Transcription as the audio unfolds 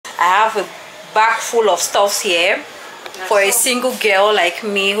I have a bag full of stuffs here for a single girl like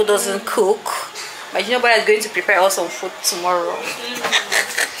me who doesn't cook. But you know, but I'm going to prepare us some food tomorrow.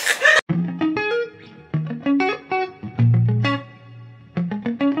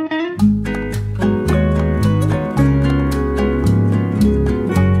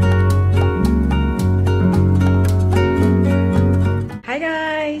 Hi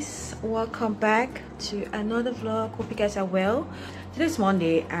guys, welcome back to another vlog. Hope you guys are well. Today's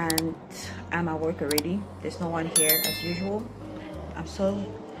Monday and I'm at work already. There's no one here as usual.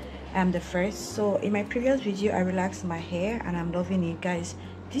 I'm the first. So in my previous video I relaxed my hair and I'm loving it, guys.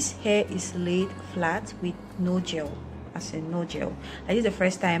 This hair is laid flat with no gel, as in no gel. This is the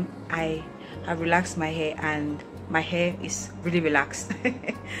first time I have relaxed my hair and my hair is really relaxed.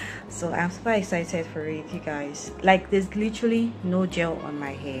 So I'm super excited for it, you guys. Like, there's literally no gel on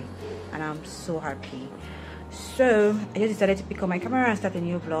my hair and I'm so happy. So I just decided to pick up my camera and start a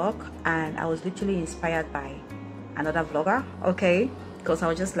new vlog, and I was literally inspired by another vlogger, okay, because I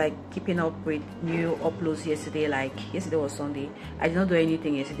was just like keeping up with new uploads yesterday. Like, yesterday was Sunday. I did not do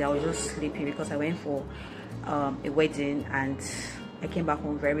anything yesterday. I was just sleeping because I went for a wedding and I came back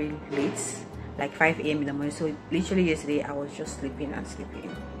home very late, like 5 AM in the morning. So literally yesterday I was just sleeping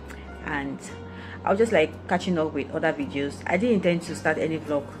and I was just like catching up with other videos. I didn't intend to start any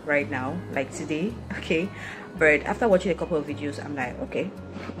vlog right now, like today, okay, but after watching a couple of videos I'm like, okay,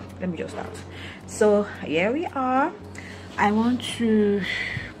 let me just start. So here we are. I want to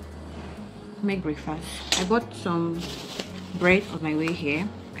make breakfast. I bought some bread on my way here.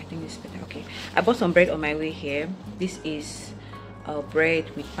 I think it's better. Okay, I bought some bread on my way here. This is bread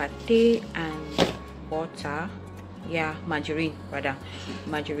with pate and butter, yeah, margarine rather,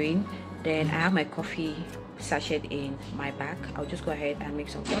 margarine. Then I have my coffee sachet in my bag. I'll just go ahead and make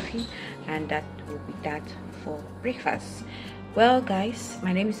some coffee, and that will be that for breakfast. Well guys,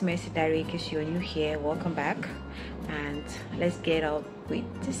 my name is Mercy Dari. In case you're new here, welcome back, and let's get out with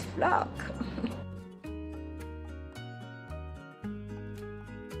this vlog.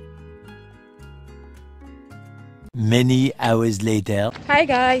 Many hours later. Hi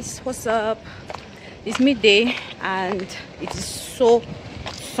guys, what's up? It's midday and it is so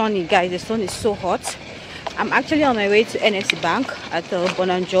sunny, guys. The sun is so hot. I'm actually on my way to NFC Bank at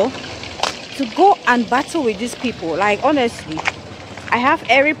Bonanjo to go and battle with these people. Like, honestly, I have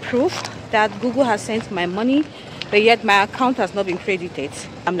every proof that Google has sent my money, but yet my account has not been credited.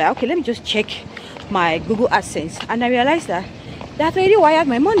 I'm like, okay, let me just check my Google AdSense, and I realized that they have already wired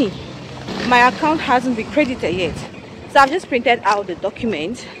my money. My account hasn't been credited yet. So I've just printed out the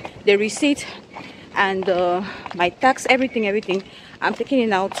document, the receipt, and my tax, everything. I'm taking it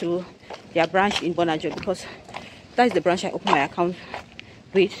now to their branch in Bonanjo because that is the branch I opened my account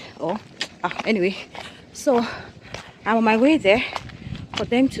with. Anyway, so I'm on my way there for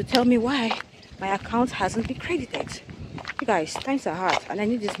them to tell me why my account hasn't been credited. You guys, times are hard and I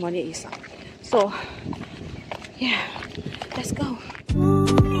need this money ASAP. So yeah, let's go.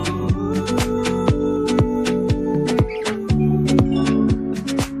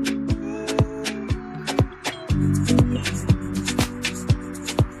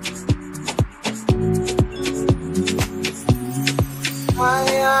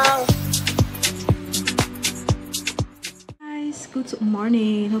 Good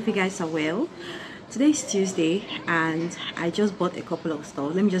morning, hope you guys are well. Today is Tuesday and I just bought a couple of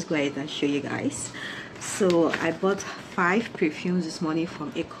stuff. Let me just go ahead and show you guys. So I bought 5 perfumes this morning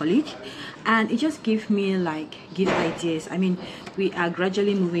from a colleague, and it just gave me like good ideas. I mean, we are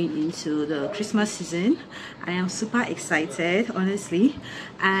gradually moving into the Christmas season. I am super excited, honestly,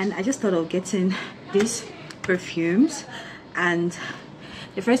 and I just thought of getting these perfumes, and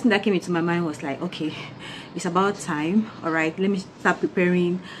the first thing that came into my mind was like, okay, it's about time. All right, let me start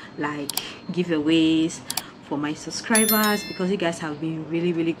preparing like giveaways for my subscribers, because you guys have been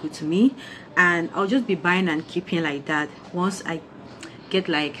really good to me, and I'll just be buying and keeping like that. Once I get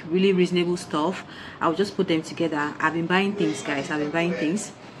like really reasonable stuff, I'll just put them together. I've been buying things, guys. I've been buying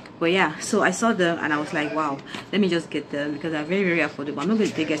things. But yeah, so I saw them and I was like, wow, let me just get them because they're very affordable. I'm not going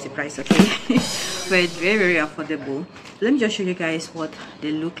to take guys the price, okay? But it's very affordable. Let me just show you guys what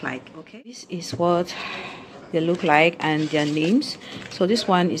they look like. Okay, this is what they look like and their names. So this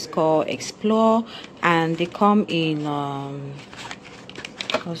one is called Explore, and they come in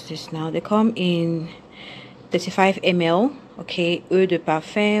what's this now? They come in 35 ml. Okay, eau de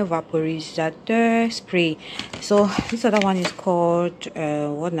parfum, vaporisateur, spray. So this other one is called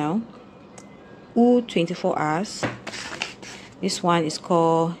what now? Eau 24 hours. This one is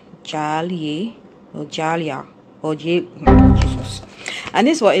called Jalia or Jesus. And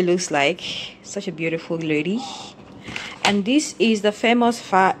this is what it looks like. Such a beautiful lady. and this is the famous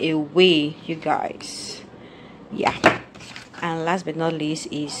Far Away, you guys. Yeah, and last but not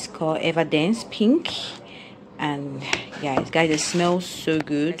least is called Everdance Pink. And yeah, guys, it smells so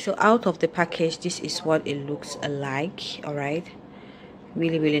good. So out of the package, this is what it looks like. All right,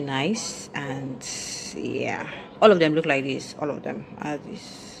 really nice. And yeah, all of them look like this. All of them are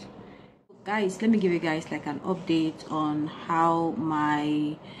this. Guys, let me give you guys like an update on how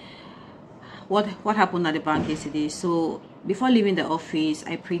my what happened at the bank yesterday. So before leaving the office,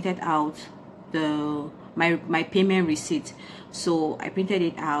 I printed out my payment receipt. So I printed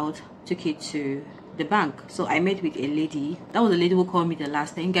it out, took it to the bank. So I met with a lady. That was the lady who called me the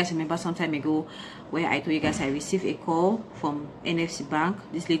last time. You guys remember some time ago where I told you guys I received a call from NFC Bank.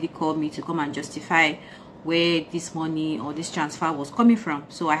 This lady called me to come and justify where this money or this transfer was coming from.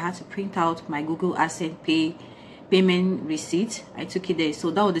 So I had to print out my Google Asset payment receipt. I took it there.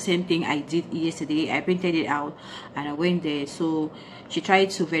 So that was the same thing I did yesterday. I printed it out and I went there. So she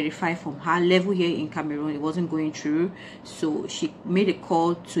tried to verify from her level here in Cameroon, it wasn't going through. So she made a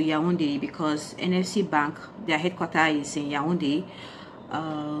call to Yaoundé, because NFC Bank, their headquarters is in Yaoundé.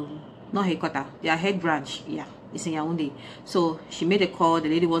 Not headquarters, their head branch, yeah, it's in Yaoundé. So she made a call, the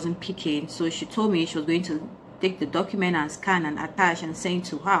lady wasn't picking. So she told me she was going to take the document and scan and attach and send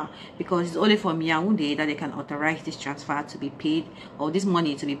to her, because it's only from Yaoundé that they can authorize this transfer to be paid, or this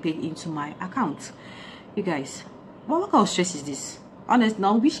money to be paid into my account. You guys, what kind of stress is this? Honestly,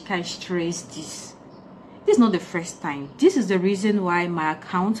 now which kind of stress this? This is not the first time. This is the reason why my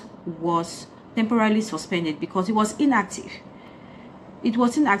account was temporarily suspended, because it was inactive. It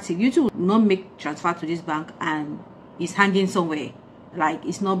was inactive. You two not make transfer to this bank and it's hanging somewhere, like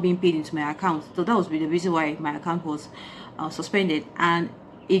it's not being paid into my account. So that was the reason why my account was suspended. And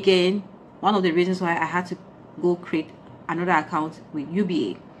again, one of the reasons why I had to go create another account with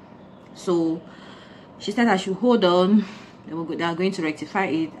UBA. So she said I should hold on. They are going to rectify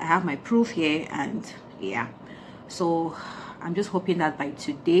it. I have my proof here, and yeah, so I'm just hoping that by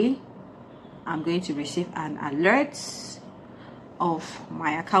today I'm going to receive an alert of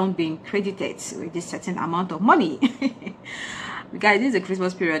my account being credited with this certain amount of money. Guys, this is a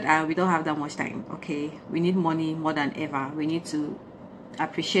Christmas period and we don't have that much time. Okay, we need money more than ever. We need to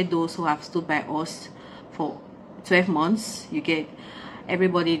appreciate those who have stood by us for 12 months. You get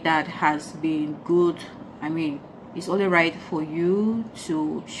everybody that has been good. I mean, it's only right for you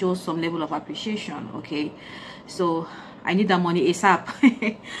to show some level of appreciation. Okay, so I need that money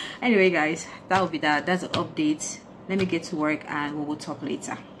ASAP. Anyway guys, that will be that. That's the update. Let me get to work and we will talk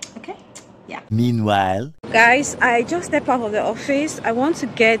later. Okay, yeah. Meanwhile, guys, I just stepped out of the office. I want to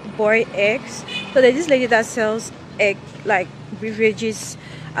get boiled eggs. So there's this lady that sells egg like beverages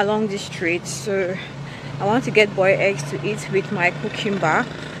along the street, so I want to get boiled eggs to eat with my cooking bar.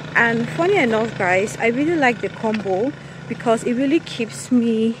 And funny enough guys, I really like the combo because it really keeps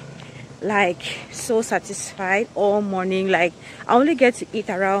me like so satisfied all morning. Like I only get to eat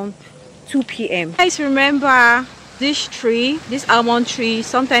around 2 p.m. Guys, remember this tree, this almond tree,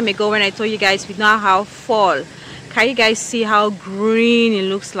 some time ago when I told you guys we now have fall? Can you guys see how green it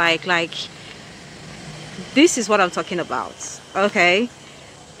looks like? Like this is what I'm talking about. Okay,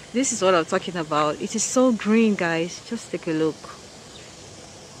 this is what I'm talking about. It is so green guys, just take a look.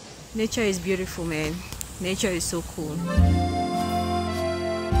 Nature is beautiful, man. Nature is so cool.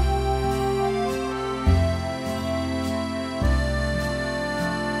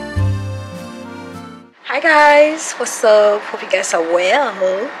 Hi guys, what's up? Hope you guys are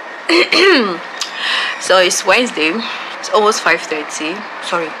well. So it's Wednesday. It's almost 5:30.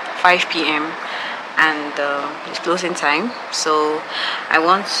 Sorry, 5 p.m. and it's closing time. So I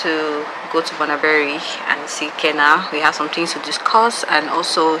want to go to Bonaberry and see Kenna. We have some things to discuss, and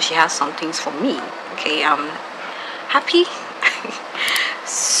also she has some things for me. Okay, I'm happy.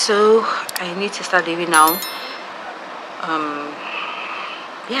 So I need to start leaving now.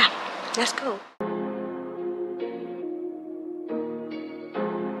 Yeah, let's go.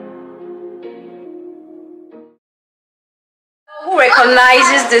 Who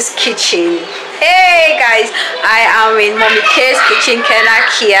recognizes this kitchen? Hey guys, I am in Mommy K's kitchen, Kenna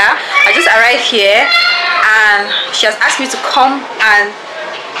Kia. I just arrived here and she has asked me to come and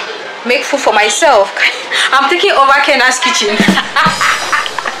make food for myself. I'm taking over Kenna's kitchen.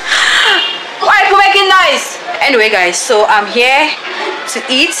 Why are you making noise? Anyway guys, so I'm here to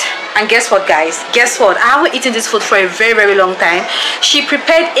eat, and guess what guys? Guess what? I haven't eaten this food for a very long time. She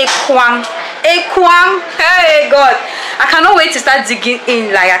prepared a kwang. Hey God, I cannot wait to start digging in.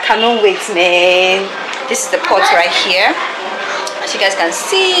 Like I cannot wait, man. This is the pot right here, as you guys can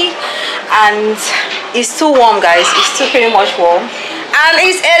see, and it's too warm guys. It's still pretty much warm, and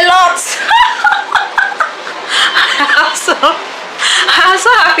it's a lot. I'm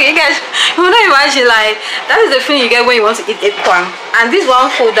so happy, you guys. You will not imagine, like, that is the feeling you get when you want to eat eggplant. And this one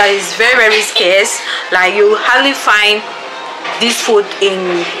food that is very, very scarce. Like, you hardly find this food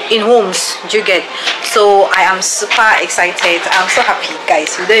in homes. Do you get? So I am super excited. I'm so happy,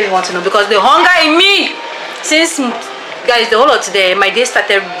 guys. You don't even want to know, because the hunger in me, since, guys, the whole of today, my day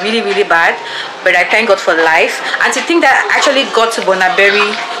started really, really bad, but I thank God for life. And to think that I actually got to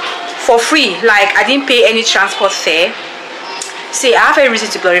Bonaberry for free, like I didn't pay any transport fare. See, I have a reason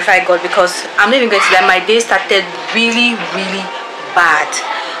to glorify God, because I'm not even going to lie, my day started really, really bad,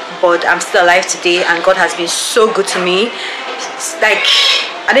 but I'm still alive today, and God has been so good to me. It's like,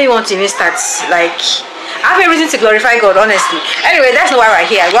 I don't even want to even start. Like, I have a reason to glorify God, honestly. Anyway, that's not why we're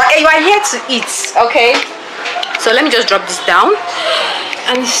here. We're here to eat, okay? So let me just drop this down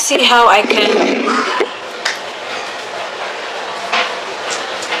and see how I can.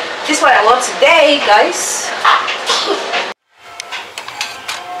 This is what I want today, guys.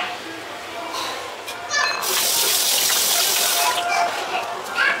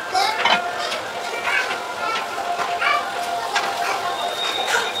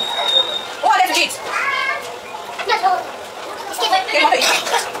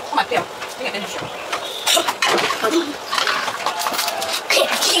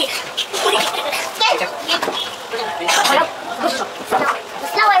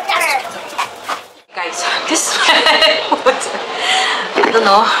 Guys, this I don't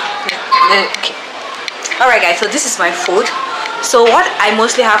know. Okay. Alright guys, so this is my food. So what I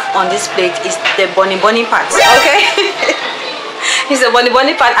mostly have on this plate is the bunny part, okay? It's the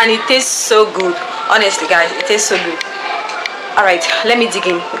bunny part, and it tastes so good. Honestly guys, it tastes so good. Alright, let me dig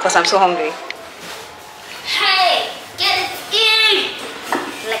in because I'm so hungry. Hey, get it in!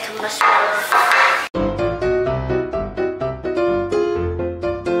 Like a marshmallow.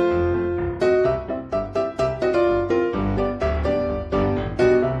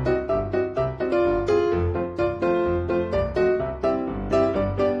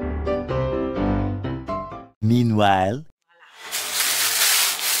 Meanwhile,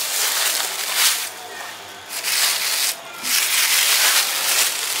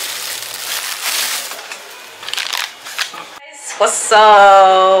 what's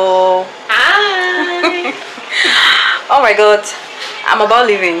up? Hi. Oh my god, I'm about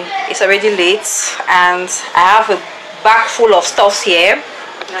leaving. It's already late, and I have a bag full of stuffs here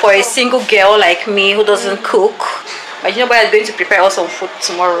for a single girl like me who doesn't cook. But you know, is going to prepare us some food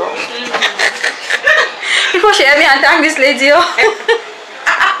tomorrow. Before she help me and thank this lady.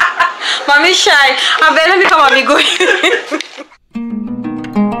 Mommy shy. I better let me come and be going.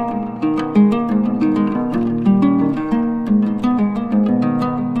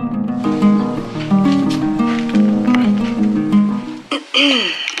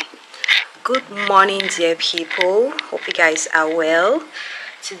 Good morning, dear people. Hope you guys are well.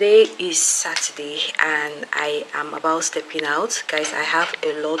 Today is Saturday and I am about stepping out. Guys, I have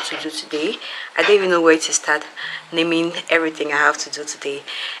a lot to do today. I don't even know where to start naming everything I have to do today.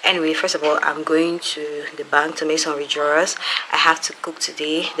 Anyway, first of all, I'm going to the bank to make some withdrawals. I have to cook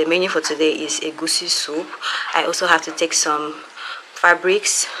today. The menu for today is egusi soup. I also have to take some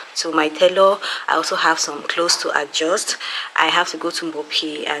fabrics to my tailor. I also have some clothes to adjust. I have to go to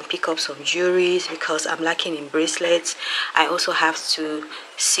Mopi and pick up some jewelry because I'm lacking in bracelets. I also have to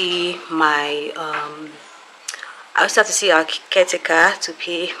see my I also have to see our caretaker to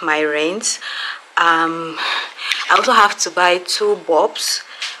pay my rent. I also have to buy 2 bulbs.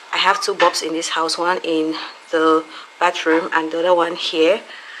 I have 2 bulbs in this house, one in the bathroom and the other one here.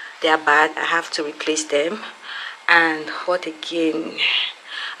 They are bad. I have to replace them. And what again?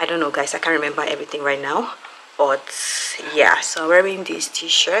 I don't know, guys. I can't remember everything right now. But yeah, so I'm wearing these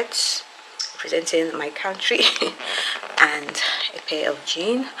t-shirts representing my country and a pair of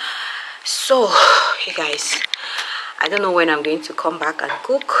jeans. So you guys, I don't know when I'm going to come back and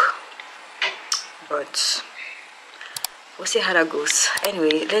cook, but we'll see how that goes.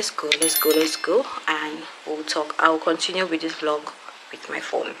 Anyway, let's go and we'll talk. I'll continue with this vlog with my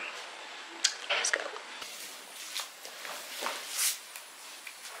phone. Let's go.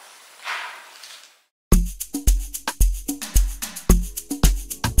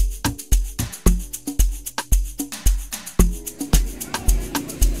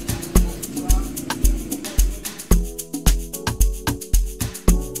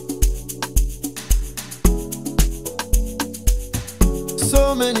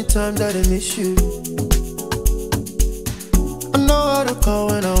 So many times that I miss you. I know how to call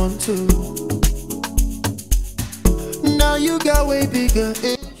when I want to. Now you got way bigger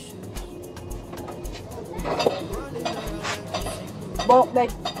issues. Bon,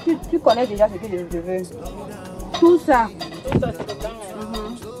 like, tu connais déjà ce que je veux. Tout ça.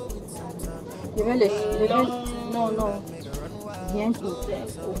 Je vais non, bien tout.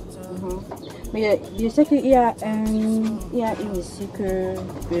 Mais je sais qu'il y a une ici que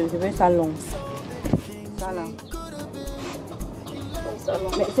je vais ça long. Ça là.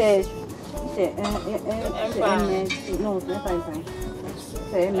 Mais c'est un mètre. Non, ce n'est pas un pain.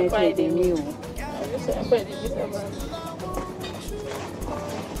 C'est un mètre et demi.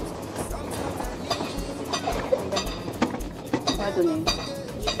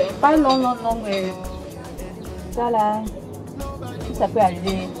 Pas long, mais ça là, ça peut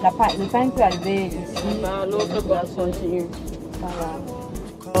arriver, le pain peut arriver ici, l'autre va continuer. Voilà.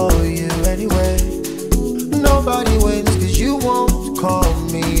 Call you anyway. Nobody wins cause you won't call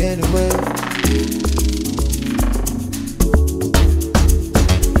me anyway.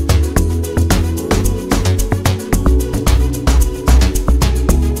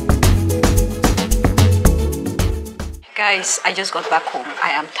 Guys, I just got back home.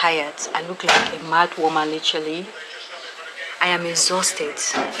 I am tired. I look like a mad woman, literally. I am exhausted.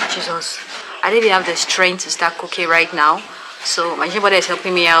 Jesus. I didn't even have the strength to start cooking right now. So my brother is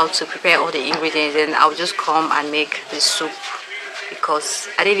helping me out to prepare all the ingredients, and I'll just come and make the soup because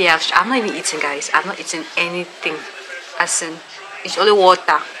I didn't even have. I'm not even eating, guys. I'm not eating anything. As in, it's only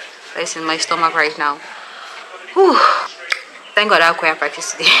water that's in my stomach right now. Whew. Thank God I have choir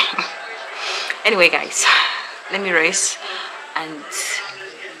practice today. Anyway, guys, let me rest and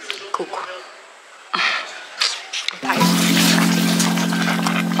cook. I'm tired.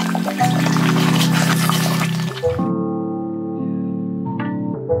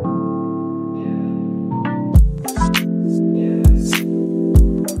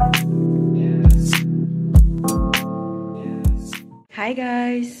 Hi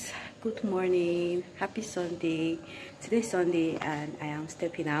guys, good morning, happy Sunday. Today's Sunday and I am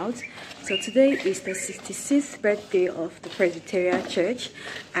stepping out. So today is the 66th birthday of the Presbyterian Church,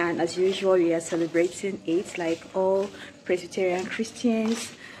 and as usual we are celebrating it like all Presbyterian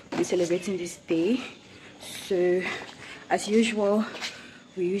Christians. We're celebrating this day. So as usual,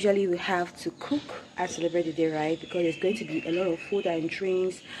 we will have to cook and celebrate the day, right? Because there's going to be a lot of food and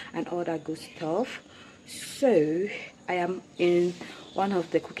drinks and all that good stuff. So I am in one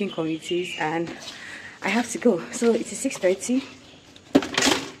of the cooking committees and I have to go. So it is 6:30.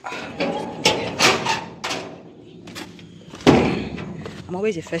 I'm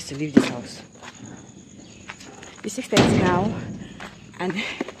always the first to leave this house. It's 6:30 now and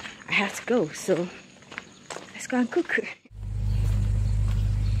I have to go. So let's go and cook.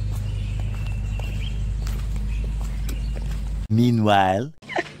 Meanwhile,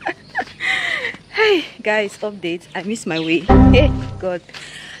 hey guys, update. I missed my way. Hey God,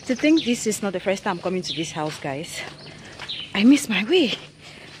 to think this is not the first time I'm coming to this house, guys. I missed my way,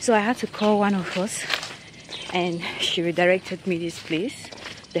 so I had to call one of us and she redirected me this place,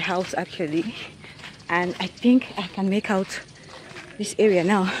 the house actually, and I think I can make out this area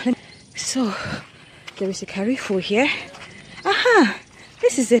now. So there is a carrefour here. Aha,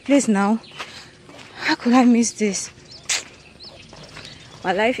 this is the place now. How could I miss this?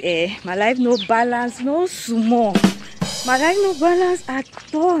 My life no balance, no sumo. My life no balance at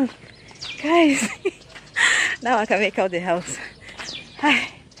all, guys. Now I can make out the house.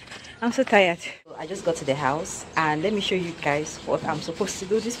 I'm so tired. I just got to the house and let me show you guys what I'm supposed to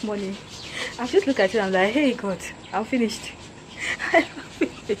do this morning. I just look at it and I'm like, hey God, I'm finished. I'm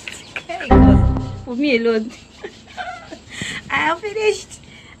finished. Hey God, for me alone. I am finished.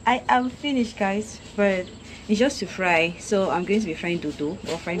 I am finished, guys. But it's just to fry, so I'm going to be frying dodo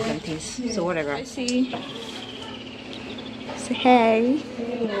or frying plantains, so whatever. I see. Say hey.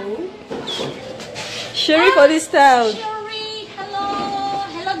 Hello. Sherry for this town. Sherry, hello.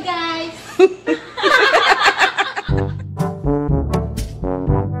 Hello guys.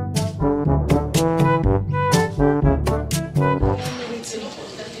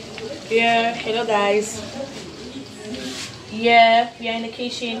 Yeah, hello guys. Yeah, we are in the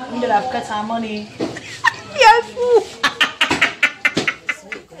kitchen. We don't have cut our money.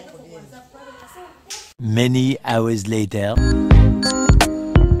 many hours later.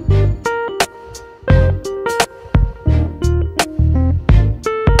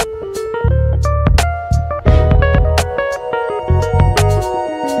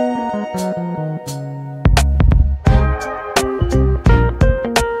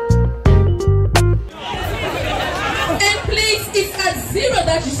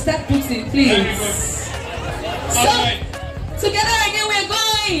 Start putting, please. So, together again, we're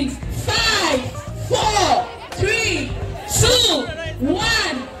going. 5, 4, 3, 2,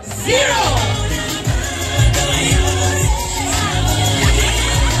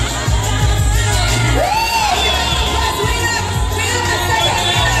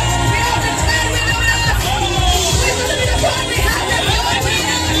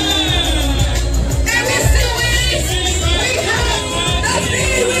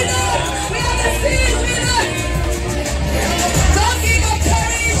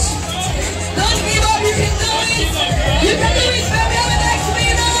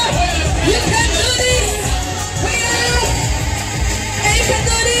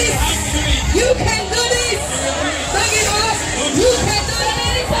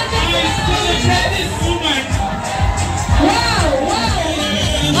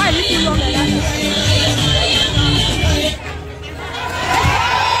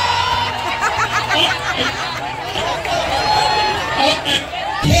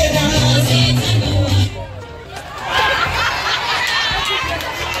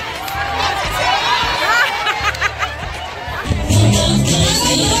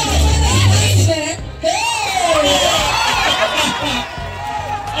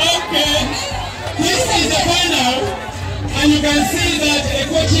 is the final, and you can see that the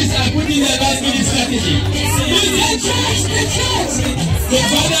coaches are putting their last minute strategy. The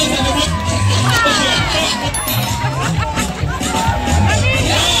fathers and the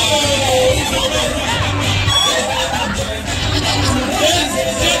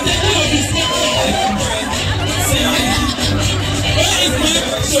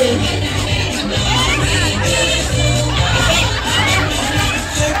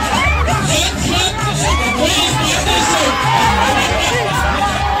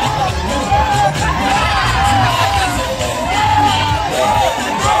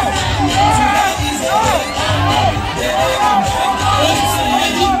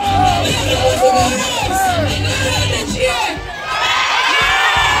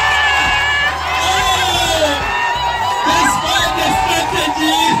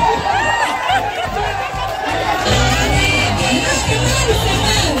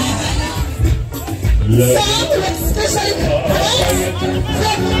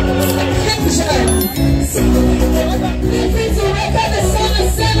Especially